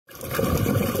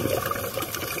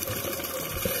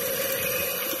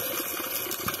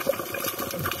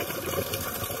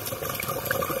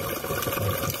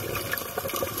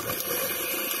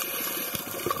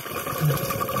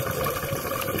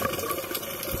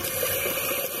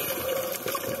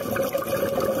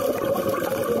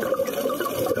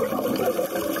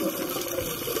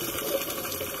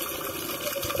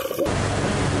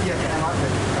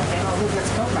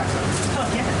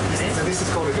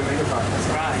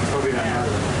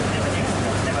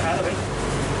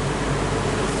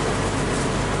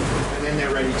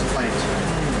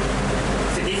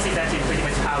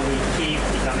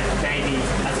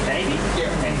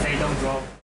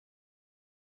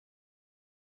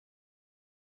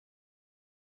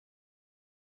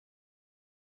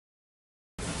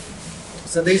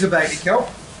So these are baby kelp,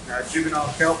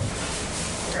 juvenile kelp.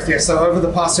 Yeah, so over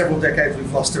the past several decades,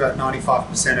 we've lost about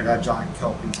 95% of our giant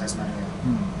kelp in Tasmania.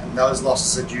 And those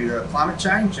losses are due to climate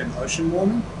change and ocean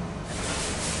warming.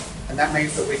 And that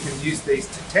means that we can use these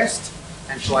to test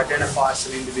and to identify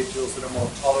some individuals that are more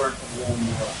tolerant of warm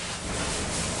water.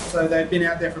 So they've been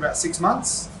out there for about 6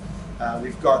 months.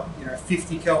 We've got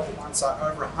 50 kelp at one site,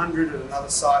 over 100 at another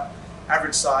site.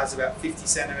 Average size about 50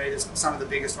 centimetres. Some of the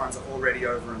biggest ones are already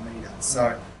over a metre.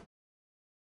 So.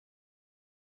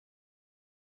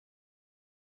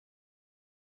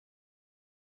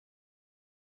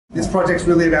 This project's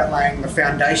really about laying the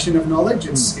foundation of knowledge.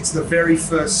 It's the very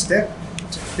first step.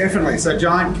 Definitely. So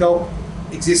giant kelp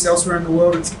exists elsewhere in the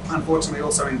world. It's unfortunately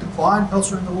also in decline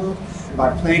elsewhere in the world. And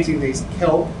by planting these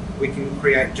kelp, we can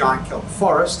create giant kelp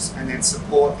forests and then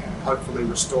support and hopefully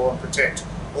restore and protect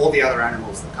all the other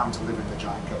animals that come to live in the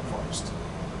giant kelp forest.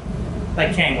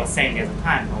 Like Ken was saying at the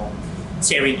time,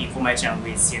 sharing information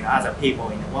with other people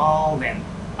in the world, and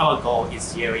our goal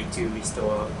is really to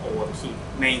restore or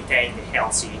maintain the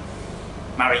healthy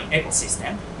marine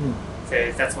ecosystem.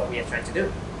 So that's what we are trying to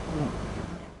do.